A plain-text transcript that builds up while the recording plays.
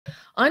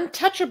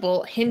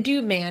Untouchable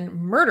Hindu man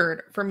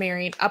murdered for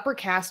marrying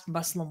upper-caste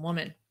Muslim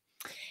woman.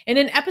 In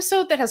an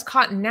episode that has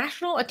caught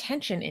national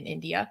attention in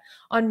India,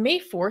 on May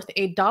 4th,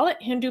 a Dalit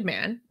Hindu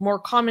man, more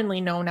commonly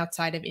known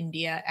outside of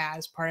India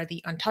as part of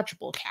the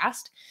Untouchable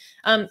caste,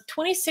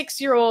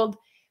 26-year-old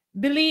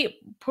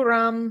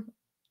Billipuram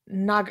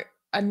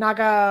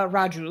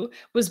Nagaraju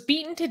was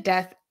beaten to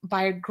death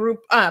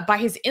by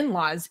his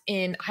in-laws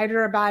in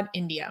Hyderabad,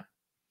 India.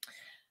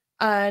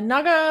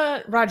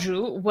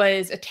 Nagaraju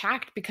was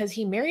attacked because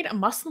he married a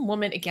Muslim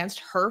woman against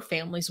her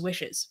family's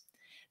wishes.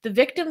 The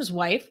victim's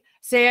wife,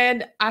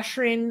 Syed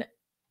Ashrin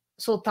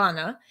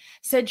Sulthana,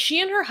 said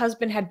she and her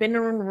husband had been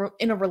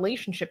in a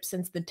relationship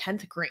since the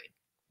 10th grade.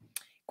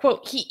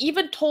 Quote, he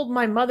even told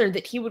my mother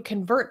that he would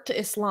convert to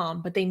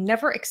Islam, but they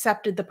never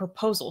accepted the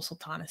proposal,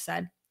 Sultana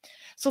said.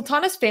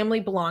 Sultana's family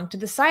belonged to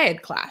the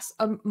Syed class,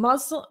 a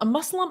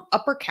Muslim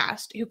upper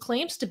caste who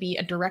claims to be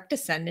a direct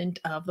descendant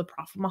of the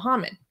Prophet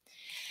Muhammad.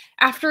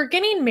 After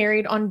getting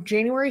married on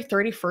January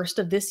 31st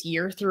of this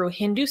year through a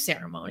Hindu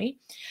ceremony,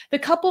 the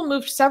couple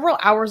moved several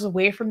hours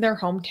away from their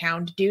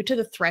hometown due to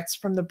the threats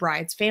from the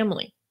bride's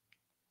family.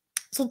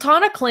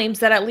 Sultana claims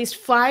that at least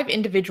 5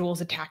 individuals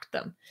attacked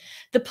them.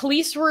 The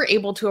police were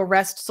able to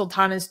arrest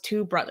Sultana's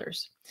 2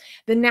 brothers.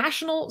 The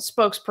national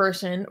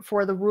spokesperson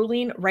for the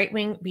ruling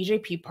right-wing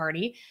BJP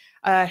party,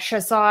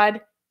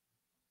 Shehzad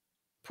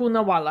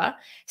Poonawala,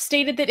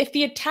 stated that if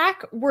the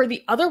attack were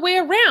the other way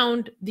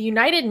around, the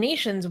United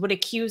Nations would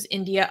accuse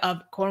India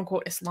of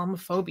quote-unquote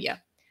Islamophobia.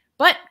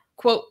 But,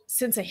 quote,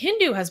 since a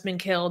Hindu has been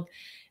killed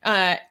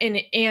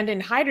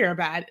in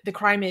Hyderabad, the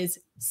crime is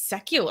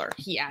secular,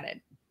 he added.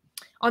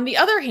 On the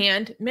other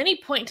hand, many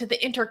point to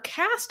the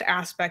inter-caste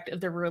aspect of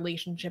their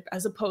relationship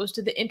as opposed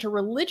to the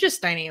inter-religious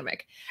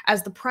dynamic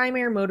as the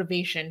primary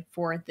motivation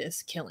for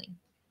this killing.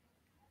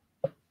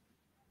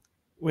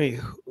 Wait,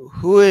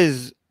 who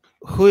is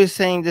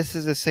saying this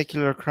is a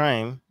secular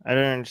crime? I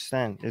don't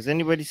understand. Is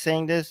anybody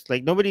saying this?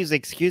 Like, nobody's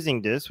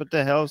excusing this. What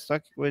the hell?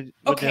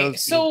 Okay,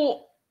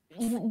 so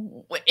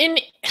in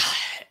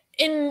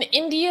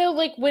India,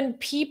 like when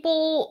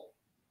people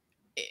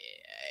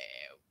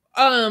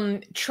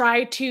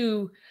try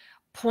to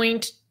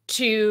point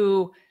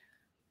to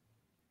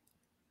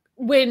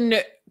when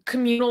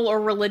communal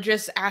or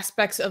religious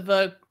aspects of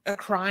a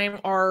crime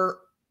are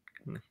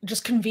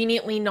just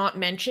conveniently not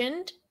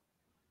mentioned,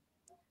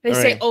 they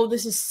say, oh,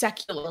 this is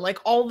secular. Like,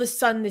 all of a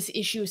sudden, this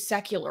issue is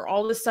secular.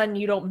 All of a sudden,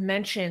 you don't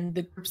mention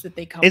the groups that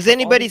they come from. Is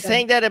anybody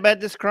saying that about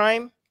this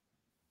crime?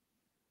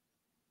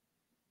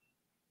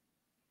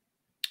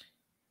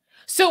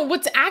 So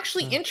what's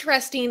actually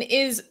interesting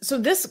is, so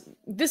this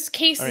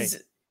case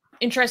is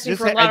interesting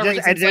for a lot of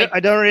reasons. I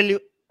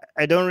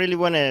don't really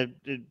want to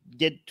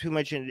get too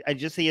much in. I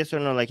just say yes or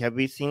no. Like, have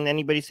we seen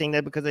anybody saying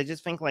that? Because I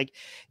just think like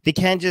they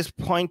can't just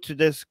point to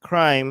this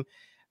crime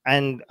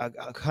and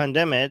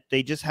condemn it.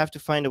 They just have to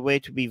find a way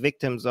to be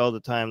victims all the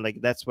time. Like,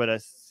 that's what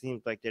it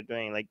seems like they're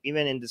doing. Like,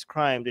 even in this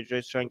crime, they're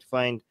just trying to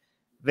find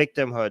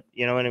victimhood.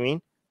 You know what I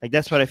mean? Like,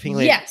 that's what I think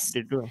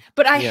they're doing.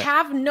 But I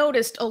have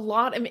noticed a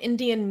lot of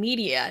Indian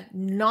media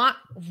not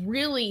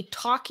really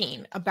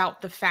talking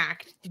about the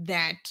fact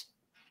that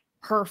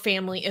her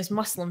family is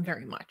Muslim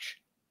very much.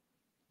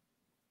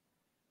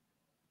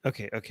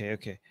 Okay. All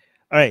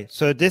right.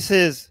 So this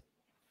is,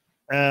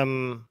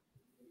 you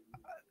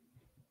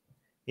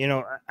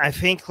know, I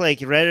think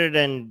like rather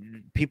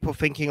than people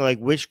thinking like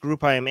which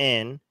group I'm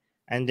in,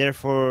 and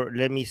therefore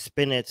let me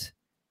spin it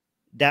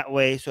that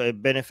way so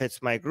it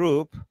benefits my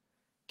group,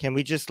 can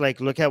we just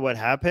like look at what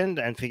happened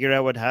and figure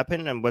out what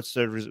happened and what's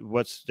the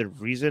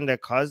reason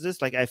that caused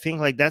this? Like, I think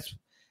like that's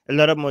a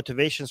lot of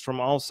motivations from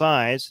all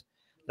sides,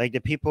 like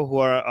the people who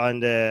are on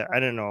the,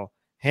 I don't know,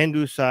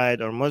 Hindu side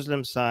or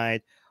Muslim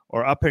side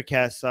or upper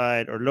caste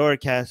side or lower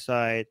caste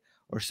side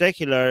or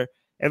secular.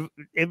 A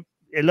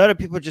lot of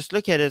people just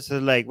look at it as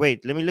like,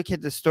 wait, let me look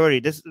at the story.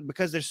 This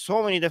because there's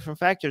so many different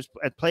factors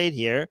being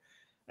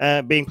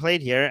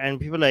played here, and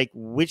people like,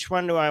 which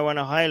one do I want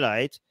to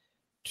highlight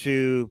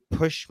to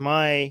push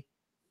my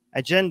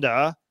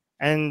agenda?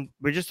 And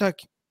we're just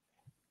talking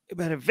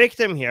about a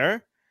victim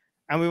here,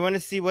 and we want to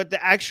see what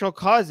the actual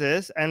cause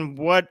is and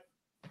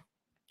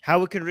how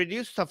we could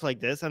reduce stuff like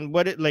this, and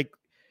what it like.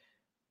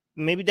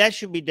 Maybe that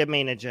should be the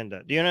main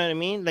agenda. Do you know what I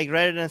mean? Like,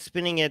 rather than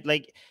spinning it,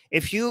 like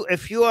if you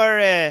are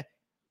a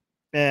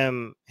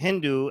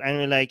Hindu and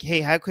you're like, hey,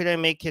 how could I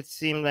make it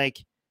seem like,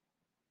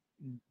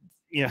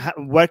 you know,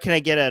 what can I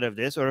get out of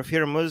this? Or if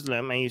you're a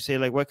Muslim and you say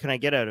like, what can I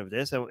get out of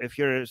this? Or if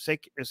you're a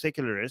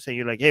secularist and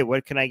you're like, hey,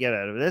 what can I get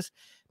out of this?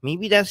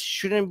 Maybe that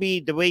shouldn't be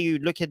the way you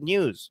look at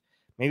news.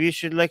 Maybe you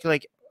should look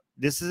like,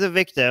 this is a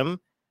victim.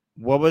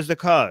 What was the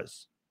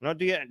cause? No,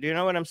 do you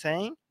know what I'm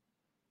saying?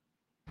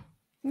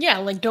 Yeah,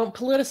 like, don't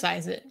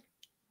politicize it.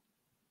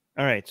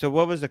 All right. So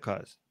what was the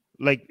cause?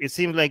 Like, it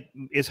seems like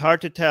it's hard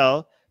to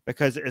tell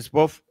because it's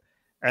both.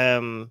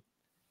 Is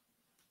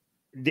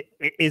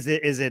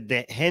it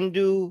the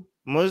Hindu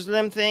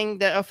Muslim thing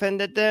that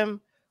offended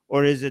them,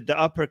 or is it the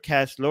upper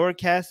caste, lower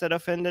caste that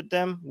offended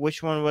them?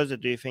 Which one was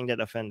it, do you think, that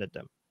offended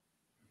them?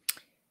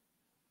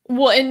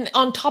 Well, and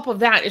on top of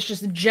that, it's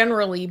just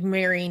generally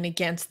marrying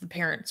against the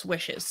parents'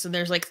 wishes. So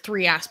there's like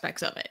 3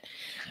 aspects of it.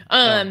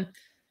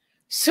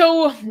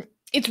 So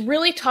it's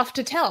really tough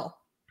to tell.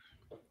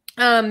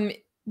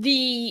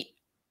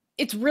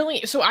 It's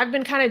really, so I've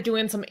been kind of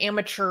doing some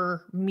amateur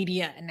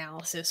media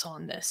analysis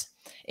on this.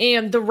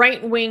 And the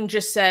right wing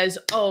just says,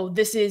 oh,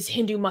 this is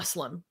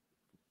Hindu-Muslim.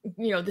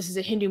 You know, this is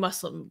a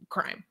Hindu-Muslim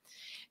crime.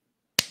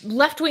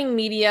 Left-wing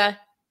media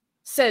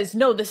says,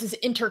 no, this is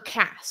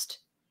inter-caste.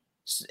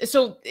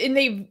 So, and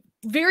they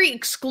very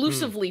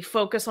exclusively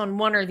focus on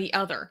one or the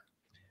other.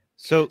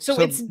 So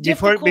it's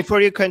difficult. Before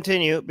you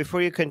continue,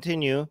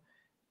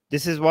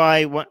 this is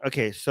why.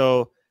 Okay,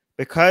 so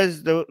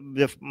because the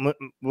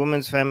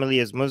woman's family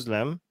is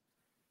Muslim,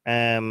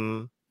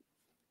 it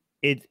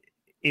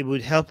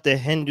would help the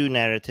Hindu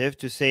narrative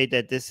to say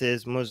that this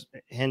is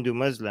Hindu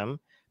Muslim,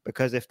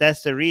 because if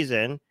that's the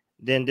reason,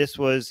 then this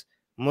was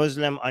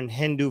Muslim on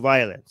Hindu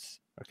violence.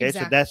 Okay,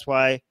 exactly. So that's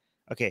why.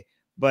 Okay,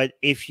 but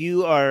if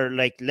you are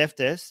like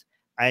leftist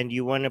and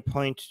you want to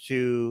point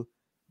to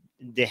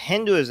the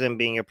Hinduism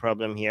being a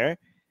problem here,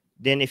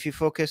 then if you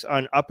focus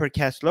on upper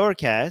caste, lower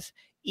caste,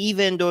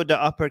 even though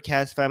the upper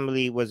caste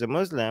family was a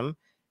Muslim,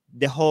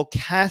 the whole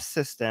caste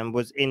system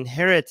was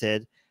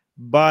inherited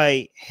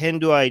by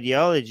Hindu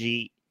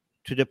ideology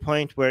to the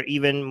point where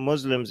even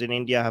Muslims in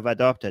India have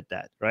adopted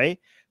that, right?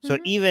 So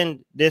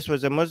even this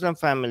was a Muslim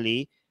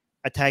family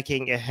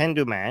attacking a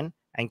Hindu man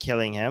and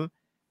killing him,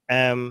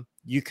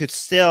 you could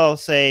still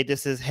say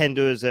this is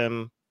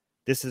Hinduism.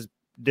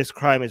 This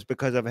crime is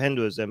because of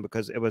Hinduism,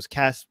 because it was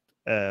caste.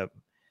 So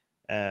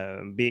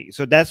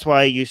that's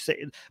why you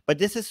say. But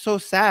this is so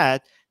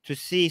sad to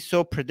see,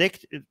 so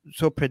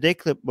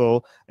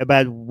predictable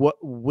about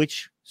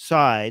which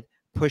side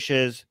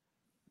pushes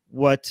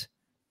what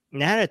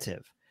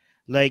narrative.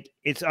 Like,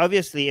 it's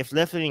obviously, if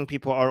left-leaning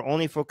people are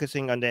only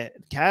focusing on the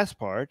caste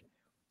part,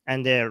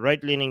 and the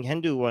right-leaning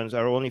Hindu ones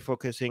are only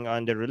focusing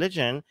on the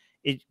religion,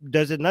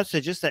 does it not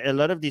suggest that a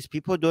lot of these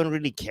people don't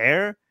really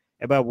care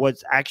about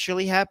what's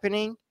actually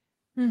happening,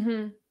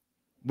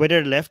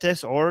 whether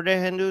leftists or the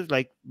Hindus,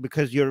 like,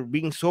 because you're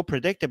being so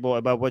predictable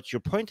about what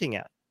you're pointing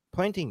here.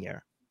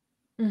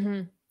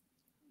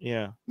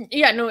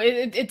 Yeah, no,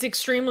 it's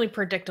extremely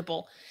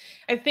predictable.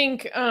 I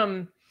think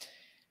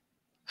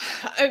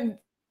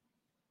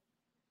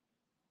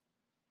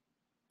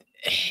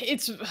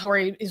it's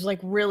like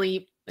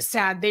really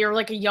sad. They are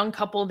like a young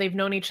couple. They've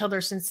known each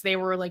other since they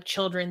were like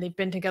children. They've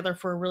been together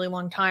for a really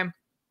long time.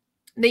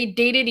 They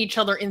dated each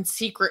other in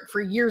secret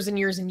for years and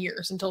years and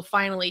years until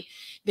finally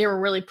they were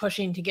really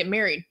pushing to get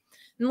married.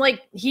 And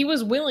like, he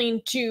was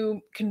willing to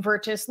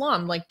convert to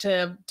Islam, like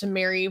to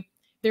marry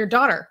their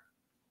daughter.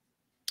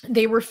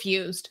 They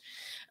refused.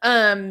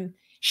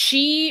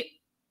 She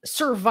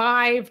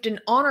survived an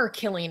honor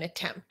killing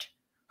attempt.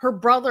 Her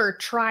brother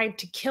tried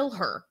to kill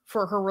her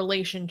for her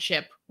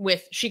relationship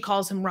with, she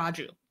calls him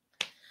Raju.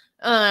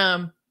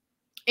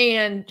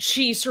 And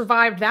she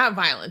survived that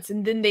violence,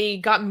 and then they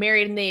got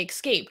married and they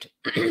escaped.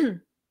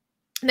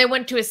 They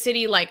went to a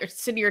city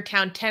or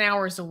town 10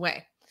 hours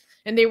away,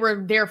 and they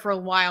were there for a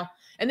while.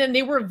 And then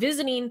they were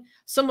visiting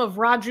some of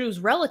Raju's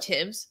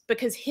relatives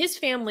because his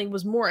family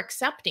was more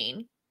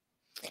accepting.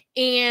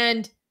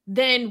 And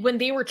then when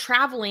they were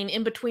traveling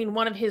in between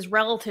one of his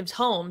relatives'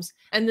 homes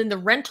and then the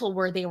rental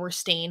where they were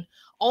staying,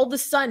 all of a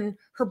sudden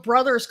her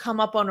brothers come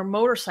up on a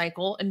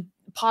motorcycle, and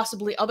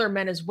possibly other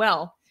men as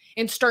well,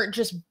 and start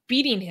just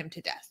beating him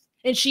to death.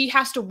 And she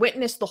has to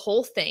witness the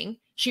whole thing.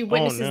 She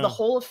witnesses the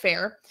whole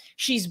affair.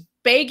 She's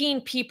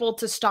begging people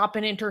to stop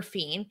and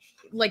intervene,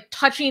 like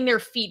touching their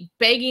feet,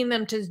 begging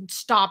them to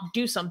stop,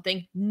 do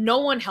something. No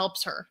one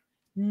helps her.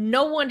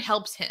 No one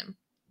helps him.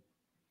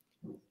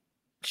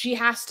 She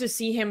has to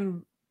see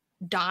him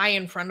die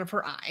in front of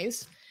her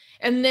eyes.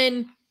 And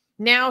then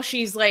now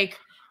she's like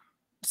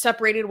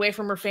separated away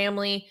from her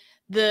family.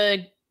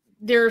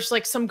 There's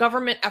like some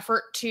government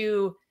effort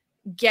to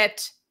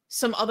get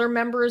some other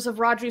members of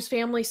Raju's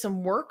family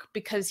some work,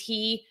 because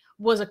he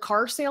was a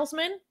car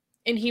salesman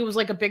and he was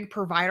like a big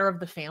provider of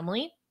the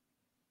family.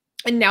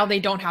 And now they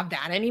don't have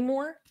that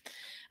anymore.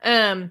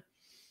 And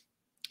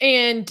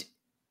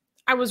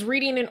I was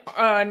reading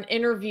an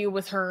interview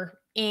with her,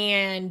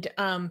 and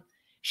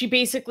she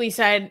basically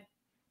said,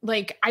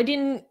 like, I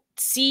didn't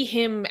see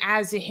him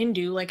as a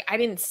Hindu. Like, I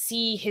didn't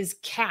see his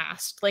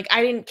caste. Like,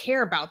 I didn't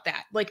care about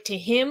that. Like, to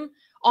him,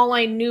 all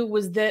I knew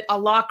was that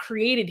Allah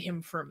created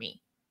him for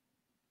me.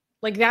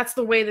 Like, that's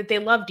the way that they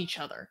loved each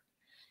other.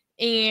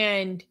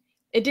 And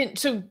it didn't,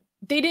 so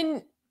they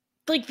didn't,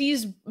 like,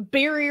 these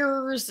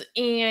barriers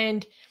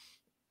and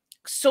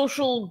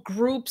social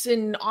groups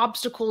and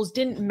obstacles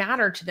didn't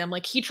matter to them.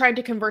 Like, he tried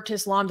to convert to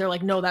Islam. They're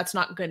like, no, that's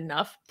not good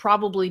enough.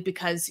 Probably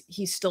because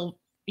he's still,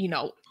 you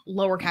know,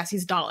 lower caste,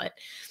 he's Dalit.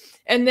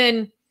 And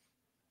then,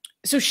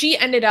 so she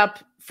ended up,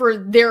 for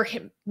their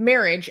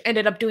marriage,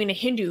 ended up doing a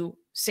Hindu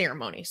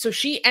ceremony. So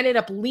she ended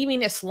up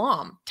leaving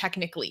Islam,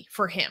 technically,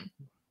 for him.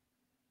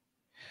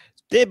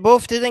 They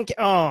both didn't.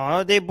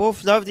 Oh, they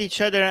both loved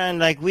each other, and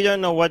like, we don't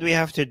know what we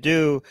have to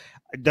do.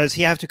 Does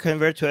he have to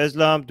convert to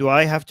Islam? Do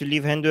I have to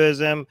leave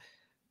Hinduism?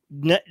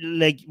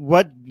 Like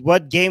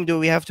what game do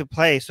we have to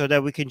play so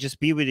that we can just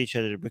be with each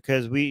other?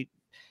 Because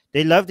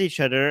they loved each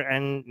other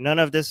and none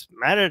of this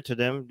mattered to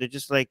them. They're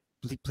just like,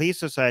 please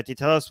society,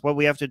 tell us what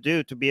we have to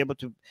do to be able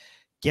to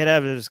get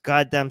out of this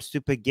goddamn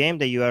stupid game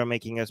that you are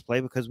making us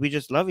play, because we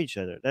just love each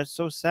other. That's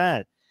so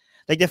sad.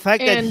 Like the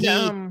fact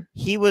that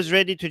he was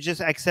ready to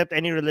just accept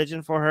any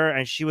religion for her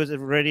and she was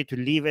ready to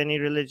leave any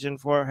religion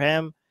for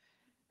him,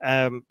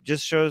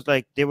 just shows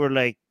like they were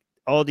like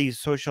all these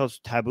social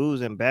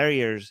taboos and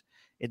barriers.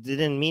 It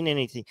didn't mean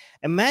anything.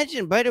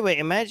 Imagine, by the way,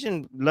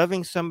 imagine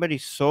loving somebody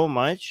so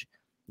much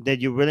that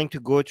you're willing to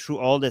go through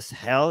all this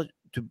hell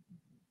to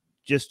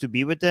just to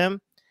be with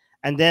them,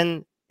 and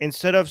then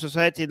instead of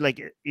society,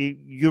 like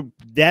you're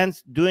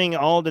doing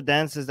all the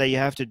dances that you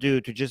have to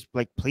do to just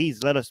like, please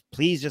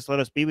just let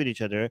us be with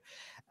each other.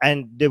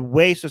 And the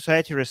way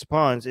society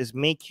responds is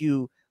make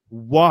you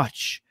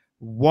watch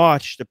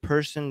the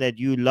person that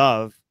you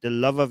love, the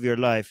love of your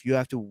life. You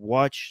have to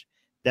watch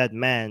that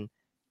man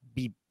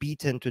be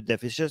beaten to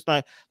death. It's just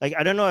not like,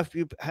 I don't know if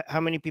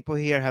how many people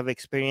here have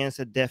experienced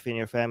a death in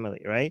your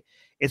family, right?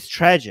 It's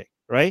tragic,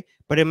 right?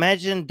 But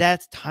imagine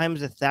that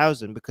times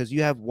 1,000, because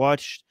you have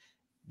watched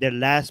the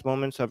last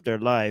moments of their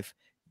life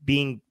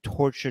being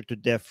tortured to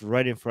death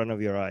right in front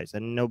of your eyes,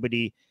 and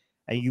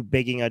you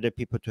begging other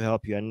people to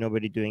help you and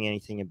nobody doing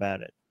anything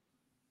about it.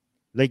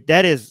 Like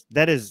that is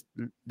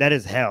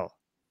hell.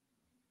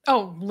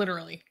 Oh,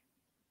 literally.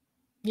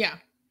 Yeah.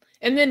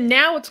 And then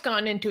now it's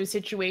gotten into a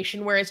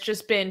situation where it's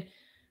just been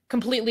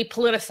completely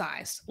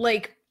politicized.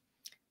 Like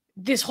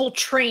this whole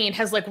train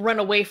has like run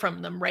away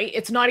from them, right?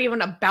 It's not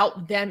even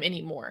about them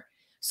anymore.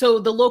 So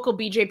the local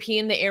BJP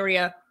in the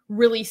area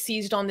really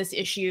seized on this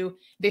issue.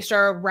 They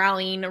started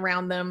rallying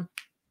around them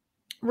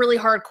really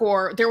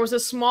hardcore. There was a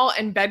small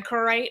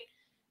Ambedkarite,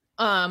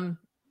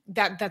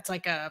 that's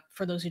like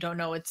for those who don't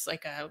know, it's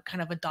like a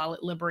kind of a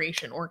Dalit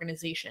liberation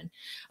organization.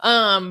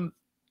 Who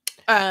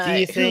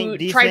tried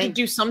to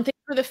do something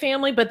for the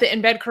family, but the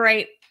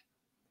Ambedkarite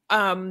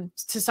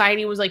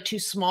society was like too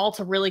small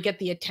to really get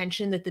the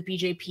attention that the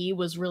BJP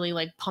was really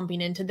like pumping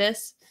into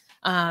this.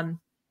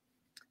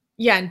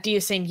 Yeah, and Dia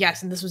saying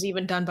yes, and this was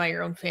even done by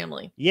your own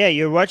family. Yeah,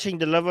 you're watching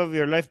the love of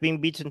your life being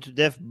beaten to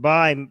death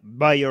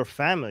by your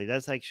family.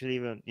 That's actually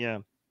even, yeah.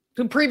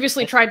 Who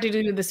previously tried to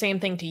do the same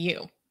thing to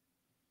you.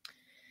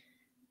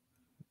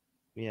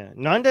 Yeah,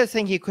 Nanda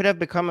think he could have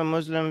become a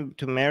Muslim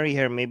to marry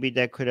her. Maybe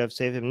that could have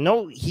saved him.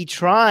 No, he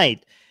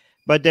tried,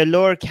 but the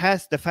lower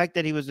caste, the fact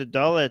that he was a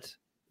Dalit,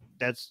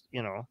 that's,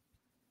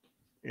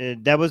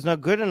 that was not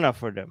good enough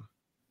for them.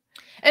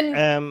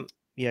 And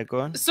yeah, go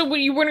on. So when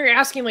you were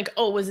asking, like,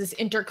 oh, was this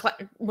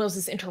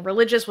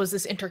interreligious? Was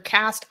this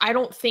intercaste? I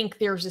don't think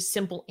there's a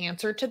simple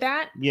answer to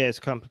that. Yeah, it's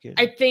complicated.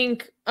 I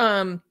think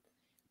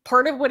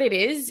part of what it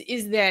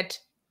is that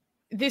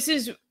this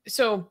is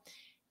so.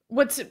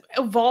 What's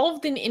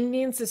evolved in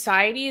Indian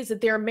society is that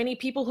there are many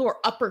people who are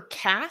upper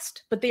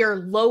caste, but they are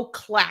low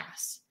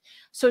class.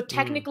 So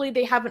technically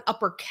they have an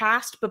upper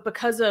caste, but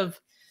because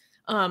of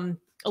a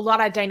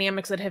lot of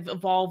dynamics that have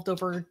evolved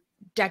over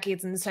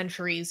decades and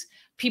centuries,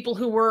 people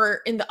who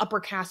were in the upper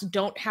caste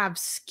don't have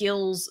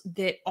skills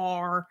that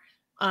are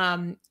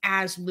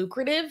as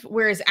lucrative,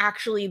 whereas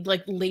actually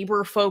like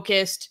labor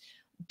focused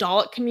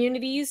Dalit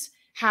communities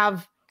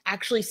have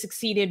actually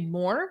succeeded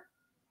more.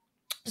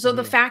 So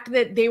the fact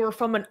that they were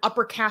from an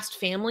upper caste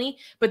family,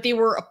 but they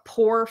were a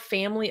poor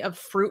family of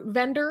fruit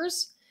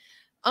vendors,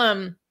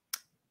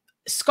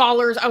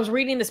 scholars, I was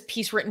reading this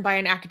piece written by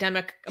an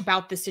academic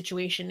about this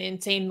situation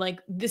and saying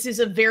like, this is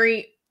a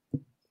very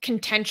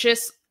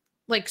contentious,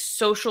 like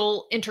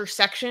social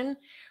intersection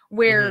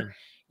where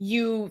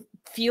you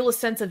feel a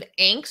sense of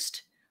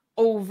angst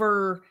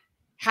over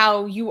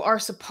how you are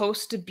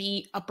supposed to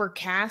be upper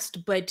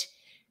caste, but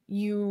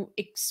you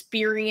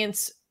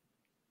experience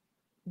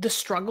the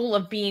struggle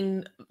of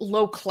being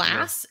low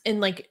class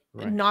and like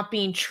not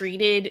being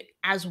treated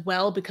as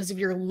well because of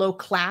your low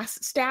class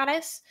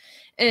status.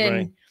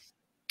 And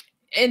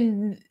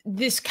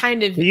this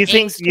kind of, do you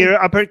think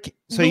you're upper,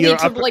 so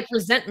you're upper, like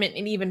resentment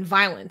and even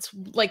violence,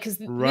 like because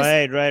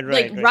right.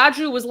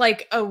 Raju was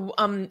like a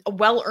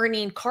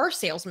well-earning car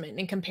salesman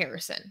in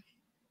comparison.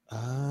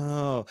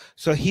 Oh,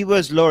 so he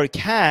was lower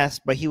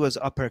caste, but he was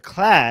upper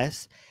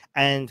class,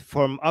 and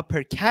from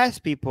upper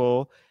caste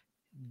people,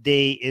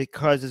 it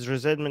causes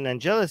resentment and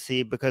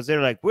jealousy because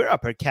they're like, we're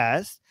upper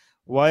caste.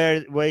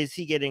 Why is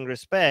he getting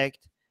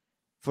respect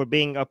for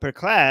being upper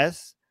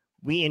class?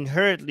 We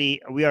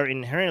are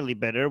inherently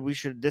better.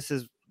 This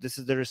is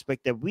the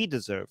respect that we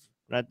deserve,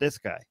 not this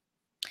guy.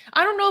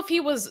 I don't know if he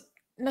was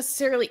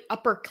necessarily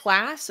upper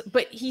class,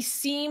 but he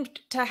seemed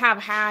to have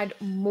had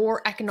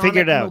more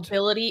economic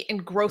mobility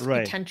and growth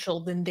potential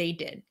than they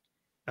did.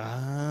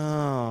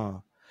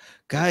 Oh,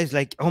 guys,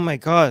 like, oh my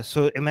God.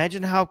 So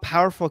imagine how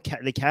powerful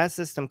the caste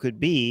system could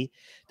be,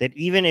 that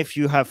even if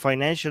you have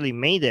financially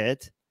made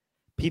it,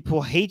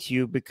 people hate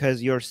you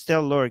because you're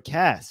still lower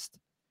caste.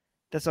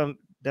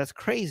 That's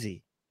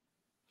crazy.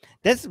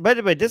 That's, by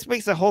the way, this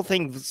makes the whole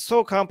thing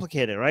so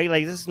complicated, right?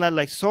 Like, this is not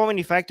like so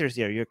many factors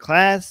here. Your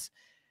class,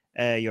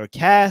 your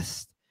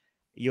caste,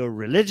 your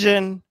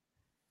religion.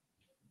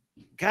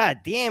 God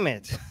damn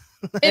it.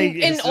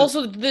 And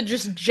also the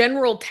just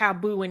general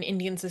taboo in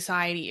Indian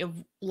society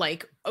of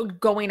like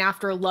going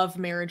after love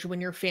marriage when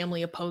your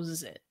family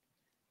opposes it.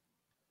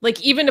 Like,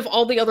 even if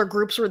all the other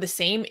groups were the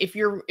same, if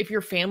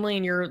your family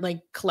and your like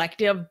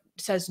collective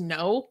says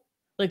no,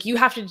 like you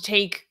have to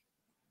take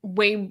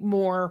way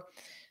more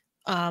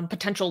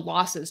potential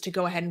losses to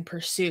go ahead and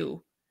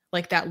pursue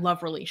like that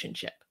love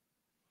relationship.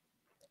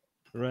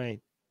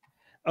 Right.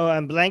 Oh,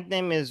 and blank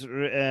name is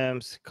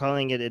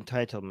calling it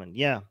entitlement.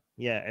 Yeah.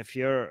 If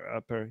you're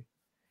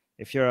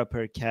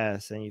upper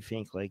caste and you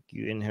think like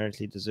you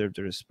inherently deserve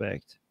the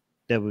respect,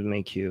 that would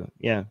make you,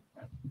 yeah.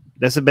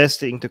 That's the best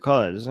thing to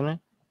call it, isn't it?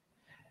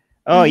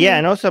 Oh, yeah,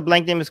 and also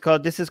blank name is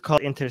called, this is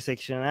called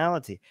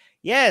intersectionality.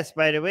 Yes,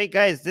 by the way,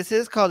 guys, this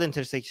is called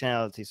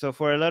intersectionality. So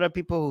for a lot of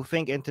people who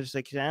think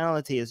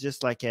intersectionality is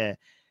just like a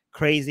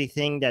crazy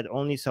thing that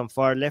only some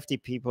far lefty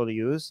people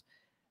use,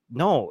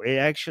 no, it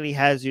actually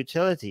has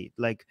utility.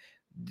 Like,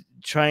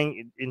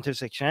 trying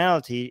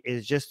intersectionality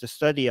is just a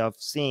study of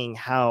seeing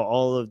how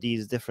all of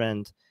these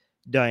different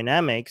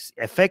dynamics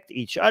affect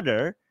each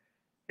other.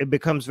 It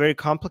becomes very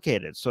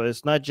complicated. So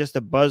it's not just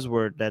a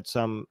buzzword that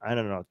some, I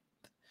don't know,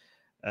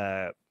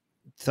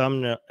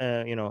 Tumblr,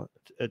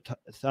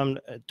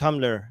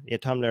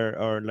 Tumblr,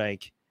 or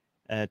like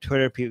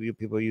Twitter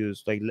people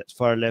use, like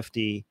far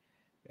lefty,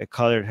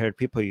 colored haired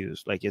people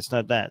use. Like, it's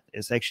not that.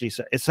 It's actually,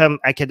 it's some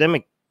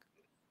academic.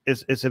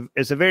 It's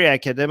a very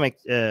academic,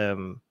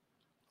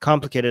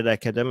 complicated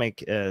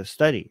academic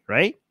study,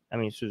 right? I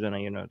mean, Susanna,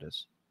 you know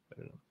this.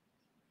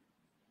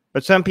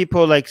 But some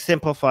people like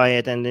simplify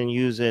it and then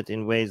use it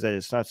in ways that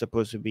it's not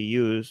supposed to be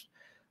used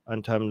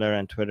on Tumblr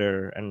and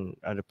Twitter and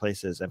other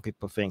places, and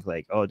people think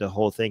like, oh, the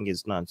whole thing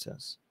is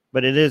nonsense.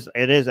 But it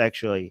is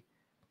actually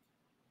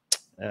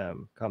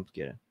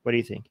complicated. What do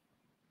you think?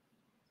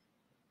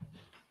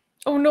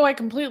 Oh no, I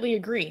completely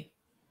agree.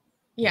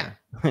 Yeah.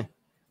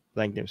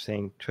 Like they're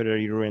saying, Twitter,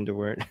 you ruined the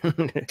word.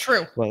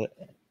 True. Well,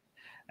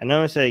 and I'm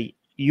gonna say,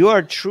 you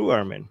are true,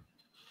 Armin.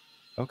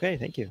 Okay,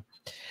 thank you.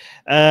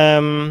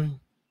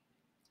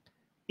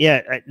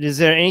 Yeah, is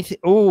there anything?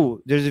 Oh,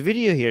 there's a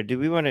video here. Do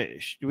we want to?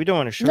 We don't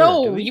want to show.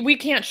 No, that, we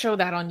can't show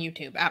that on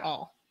YouTube at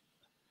all.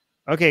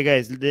 Okay,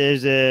 guys,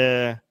 there's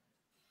a.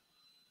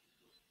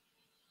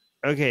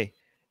 Okay,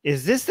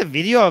 is this the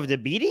video of the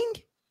beating?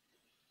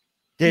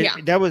 Yeah,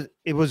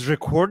 it was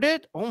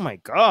recorded. Oh my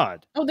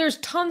god. Oh, there's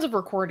tons of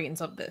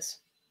recordings of this.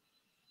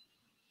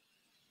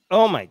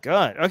 Oh my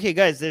god. Okay,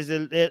 guys, there's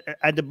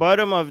at the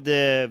bottom of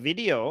the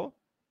video,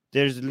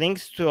 there's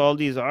links to all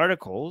these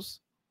articles.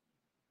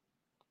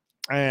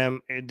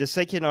 The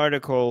second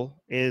article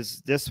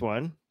is this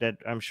one that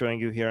I'm showing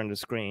you here on the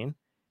screen.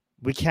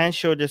 We can't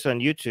show this on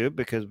YouTube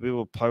because we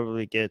will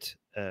probably get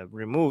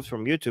removed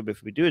from YouTube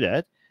if we do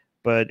that.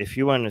 But if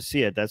you want to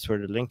see it, that's where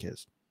the link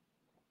is.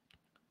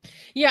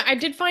 Yeah, I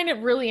did find it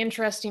really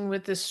interesting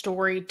with this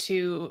story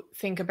to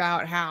think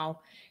about how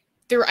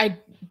I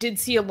did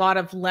see a lot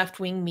of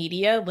left-wing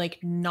media like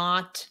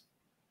not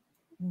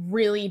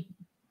really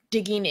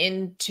digging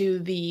into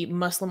the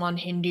Muslim on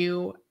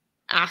Hindu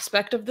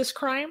aspect of this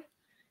crime,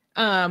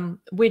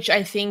 which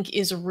I think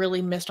is a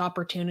really missed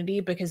opportunity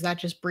because that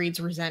just breeds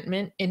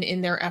resentment. And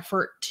in their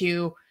effort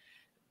to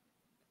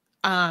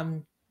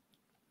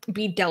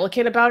be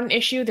delicate about an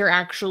issue, they're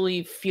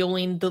actually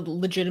fueling the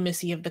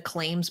legitimacy of the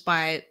claims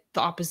by the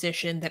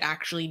opposition that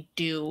actually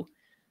do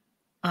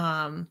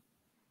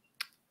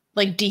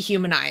like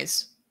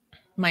dehumanize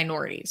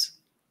minorities.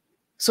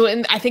 So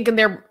I think in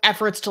their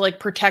efforts to like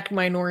protect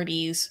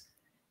minorities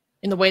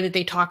in the way that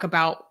they talk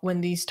about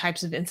when these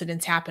types of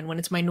incidents happen, when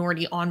it's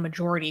minority on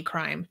majority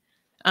crime,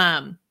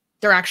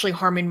 they're actually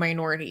harming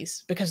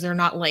minorities because they're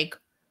not like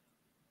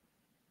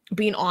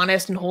being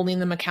honest and holding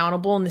them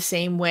accountable in the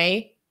same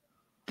way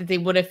that they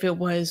would if it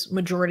was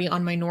majority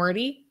on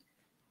minority.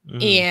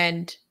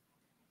 And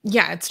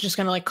yeah, it's just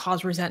going to like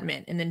cause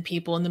resentment. And then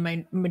people in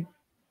the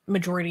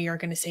majority are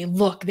going to say,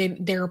 look,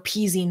 they're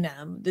appeasing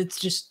them. It's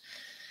just,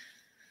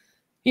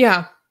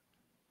 yeah,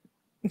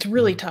 it's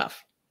really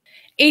tough.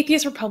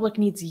 Atheist Republic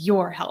needs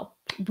your help.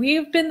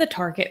 We've been the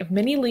target of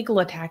many legal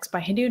attacks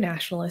by Hindu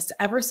nationalists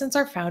ever since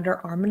our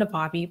founder, Armin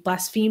Navabi,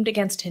 blasphemed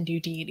against Hindu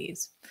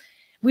deities.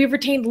 We have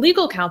retained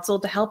legal counsel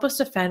to help us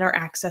defend our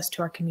access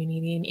to our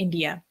community in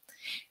India.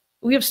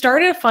 We have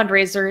started a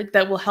fundraiser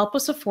that will help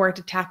us afford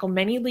to tackle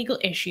many legal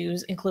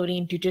issues,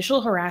 including judicial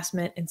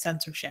harassment and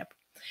censorship.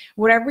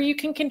 Whatever you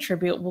can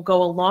contribute will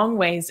go a long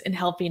ways in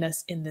helping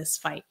us in this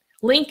fight.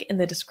 Link in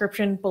the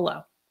description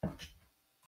below.